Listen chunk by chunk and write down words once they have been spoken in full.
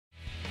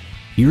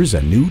Here's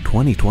a new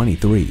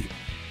 2023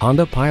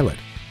 Honda Pilot.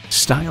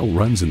 Style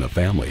runs in the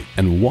family,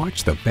 and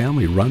watch the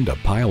family run to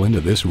pile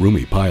into this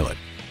roomy Pilot.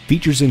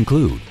 Features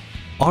include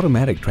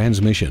automatic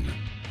transmission,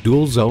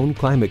 dual zone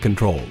climate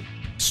control,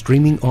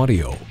 streaming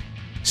audio,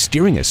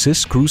 steering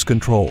assist cruise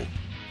control,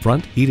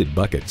 front heated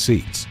bucket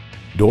seats,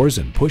 doors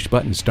and push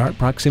button start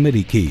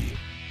proximity key,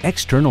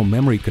 external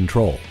memory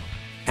control,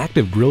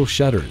 active grille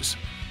shutters,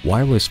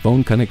 wireless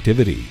phone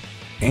connectivity,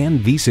 and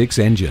V6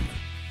 engine.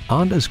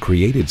 Honda's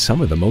created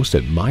some of the most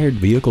admired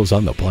vehicles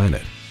on the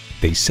planet.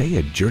 They say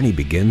a journey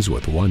begins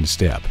with one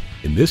step.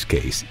 In this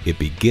case, it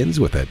begins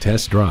with a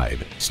test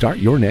drive. Start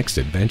your next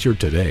adventure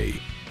today.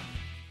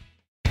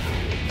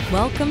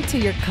 Welcome to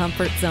your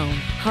comfort zone.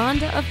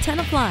 Honda of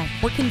Tenafly.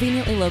 We're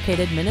conveniently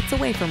located minutes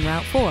away from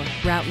Route 4,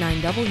 Route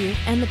 9W,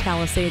 and the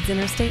Palisades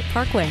Interstate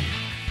Parkway.